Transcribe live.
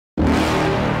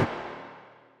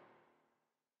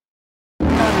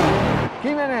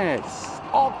Jiménez,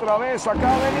 otra vez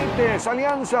acá Benítez,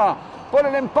 Alianza por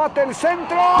el empate, el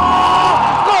centro.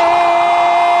 ¡Gol!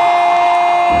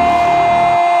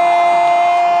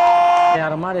 De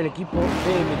armar el equipo de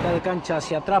mitad de cancha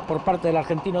hacia atrás por parte del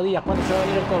argentino Díaz. ¿Cuándo se va a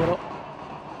venir el cobro?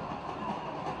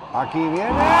 Aquí viene.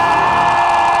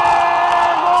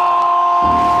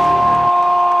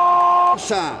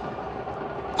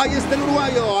 Ahí está el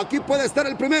uruguayo, aquí puede estar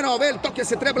el primero, ve el toque,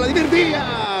 se trae Bladimir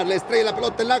Díaz, le estrella la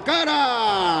pelota en la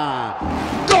cara.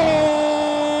 ¡Gol!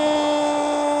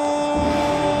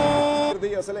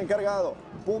 Díaz el encargado,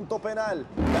 punto penal,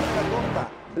 carrera corta,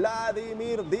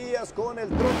 Bladimir Díaz con el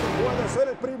trote, puede ser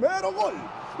el primero, gol.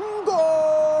 ¡Gol!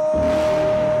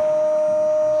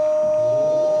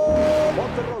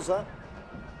 Monterrosa,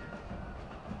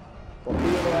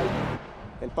 Portillo Real.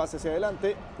 El pase hacia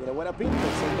adelante, tiene buena pinta,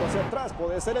 el centro hacia atrás,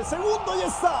 puede ser el segundo y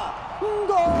está.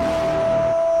 ¡Gol!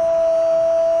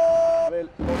 Otra vez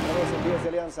el 10 de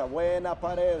Alianza, buena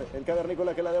pared, el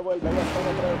cavernícola que la devuelve, ahí está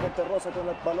otra vez Monterrosa con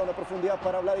el balón a profundidad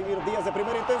para Bladimir Díaz de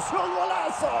primera intención,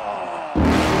 golazo.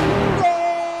 ¡Gol!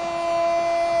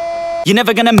 You're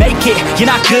never gonna make it, you're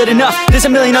not good enough. There's a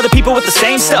million other people with the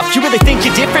same stuff. You really think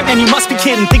you're different, man, you must be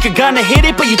kidding. Think you're gonna hit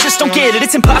it, but you just don't get it.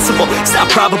 It's impossible, it's not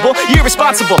probable, you're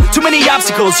irresponsible. Too many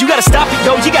obstacles, you gotta stop it,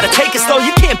 yo. You gotta take it slow,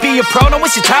 you can't be a pro, don't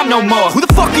waste your time no more. Who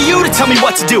the fuck are you to tell me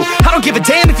what to do? I don't give a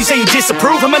damn if you say you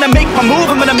disapprove. I'm gonna make my move,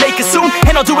 I'm gonna make it soon.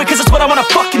 And I'll do it cause it's what I wanna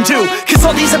fucking do. Cause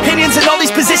all these opinions and all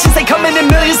these positions, they come in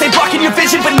millions, they blocking your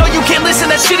vision. But no, you can't listen,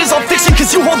 that shit is all fiction.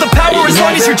 Cause you hold the power as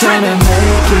long as you're dreaming.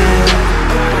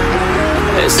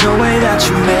 There's no way that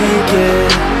you make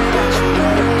it,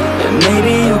 and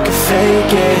maybe you can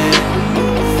fake it,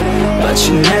 but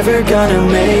you're never gonna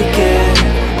make it.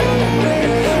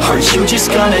 Are you just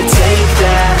gonna take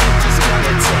that?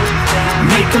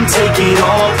 Make them take it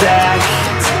all back.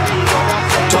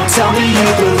 Don't tell me you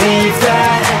believe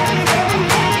that.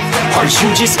 Are you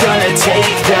just gonna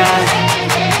take that?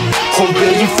 Or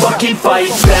will you fucking fight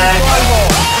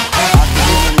back?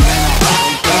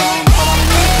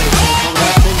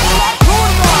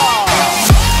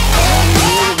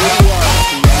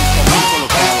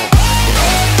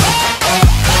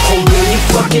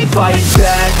 Fight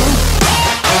back.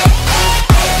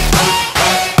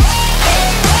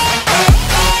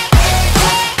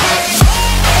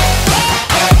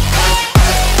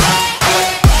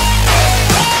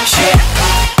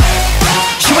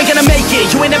 You ain't gonna make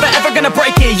it, you ain't never ever gonna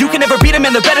break it. You can never beat them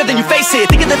and they're better than you face it.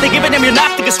 Thinking that they give a damn, you're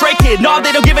not thinking straight, kid. No,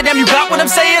 they don't give a damn, you got what I'm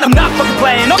saying? I'm not fucking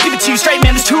playing, I'll give it to you straight,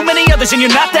 man. There's too many others and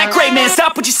you're not that great, man.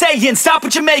 Stop what you're saying, stop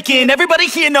what you're making. Everybody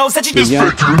here knows that you just nah,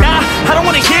 I don't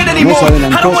wanna hear it anymore.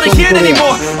 I don't wanna hear it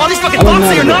anymore. All these fucking thoughts,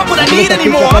 they are not what I need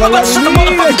anymore. I'm about to shut the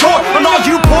motherfucking door on all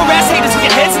you poor ass haters with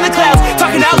your heads in the clouds,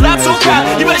 talking out loud so proud.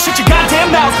 You better shut your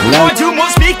goddamn mouth before I do more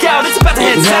speak out. It's about to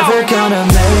head south. Never gonna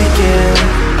make it.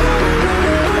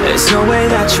 There's no way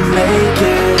that you make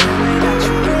it,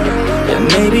 and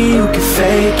maybe you can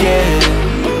fake it,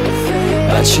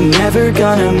 but you're never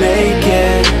gonna make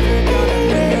it.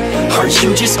 Are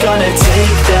you just gonna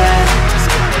take that?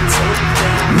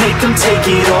 Make them take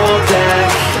it all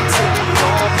back.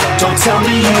 Don't tell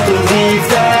me you believe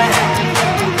that.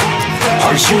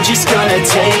 Are you just gonna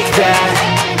take that?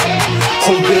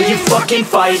 Or will you fucking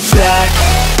fight back?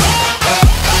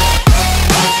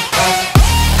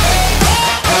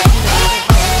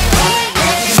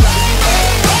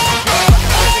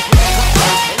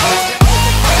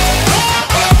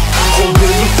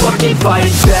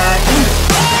 Fight back.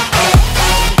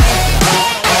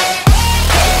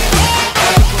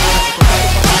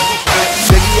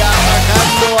 Seguía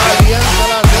atacando Alianza,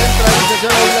 la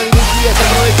centralización de Bladimir Díaz, se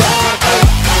aprovecha para marcar.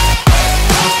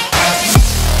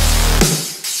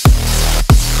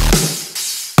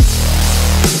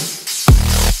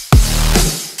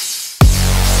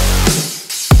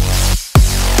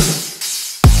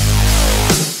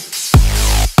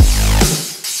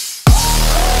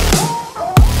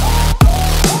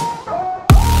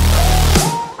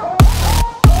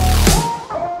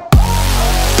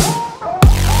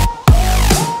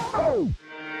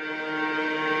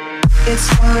 It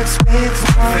starts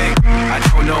with one thing, I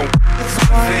don't know.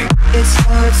 Thing, it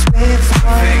starts with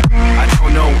one thing, I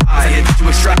don't know. I hit you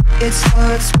a strike. It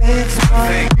starts with one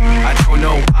Thing, I don't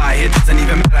know. I it doesn't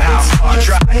even matter how hard I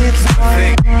try.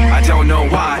 Thing, I don't know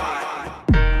why.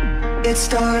 It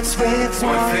starts with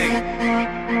One thing,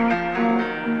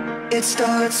 It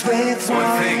starts with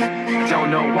one thing,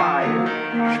 don't know why.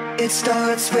 It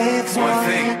starts with One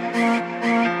thing,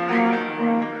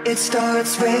 It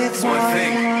starts with one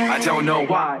thing, I don't know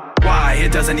why. Why?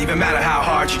 It doesn't even matter how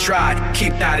hard you tried.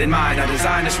 Keep that in mind. I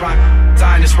designed this rhyme,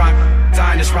 designed this rhyme,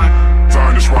 designed this rhyme,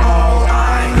 designed this rhyme. All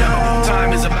I know,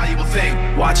 time is a valuable thing.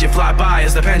 Watch it fly by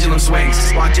as the pendulum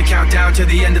swings. Watch it count down to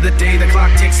the end of the day. The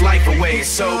clock takes life away. It's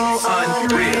so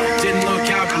unreal. Didn't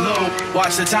look out below.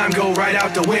 Watch the time go right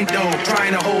out the window.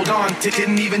 Trying to hold on to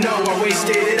didn't even know I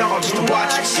wasted it all just to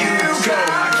watch you go.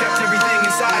 I kept everything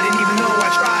inside, and even though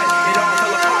I tried, it all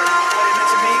fell apart. What it meant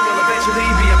to me will eventually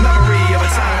be a memory of a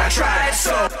time I tried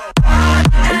so hard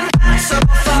and got so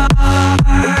far,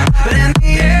 but in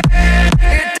the end,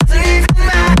 it doesn't even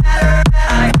matter.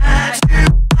 I had you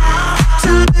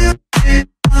to lose it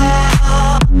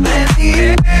all, but in the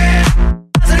end, it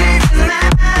doesn't even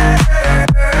matter.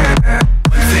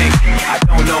 One thing, I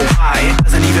don't know why. It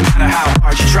doesn't even matter how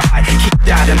hard you try. Keep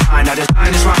that in mind. I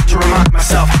designed this rhyme to remind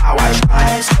myself how I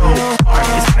tried so hard.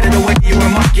 In spite of the way you were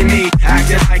mocking me,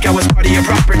 acting like I was part of your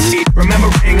property.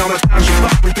 Remembering all the times you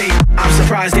fucked with me, I'm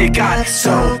surprised it got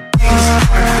so. Things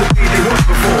aren't the way they were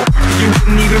before. You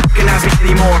wouldn't even recognize me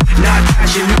anymore. Not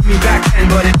that you knew me back then,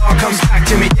 but it all comes back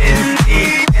to me in the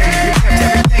end. You kept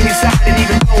everything inside, and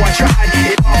even though I tried,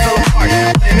 it all fell apart.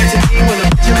 What it meant to me will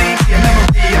eventually be a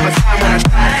memory of a time when I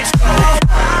tried so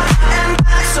hard and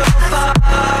got so far,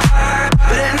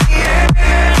 but in the end,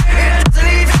 it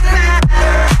doesn't even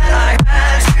matter. I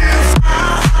had you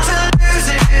to lose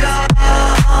it all,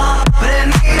 but in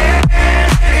the end,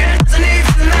 it doesn't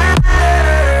even matter.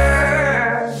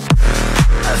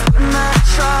 I've put my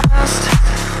trust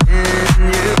in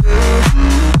you.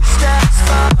 Step as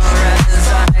far as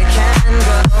I can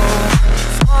go.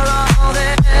 For all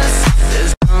this,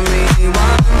 there's only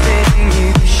one thing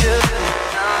you should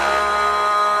know.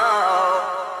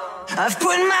 I've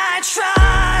put my trust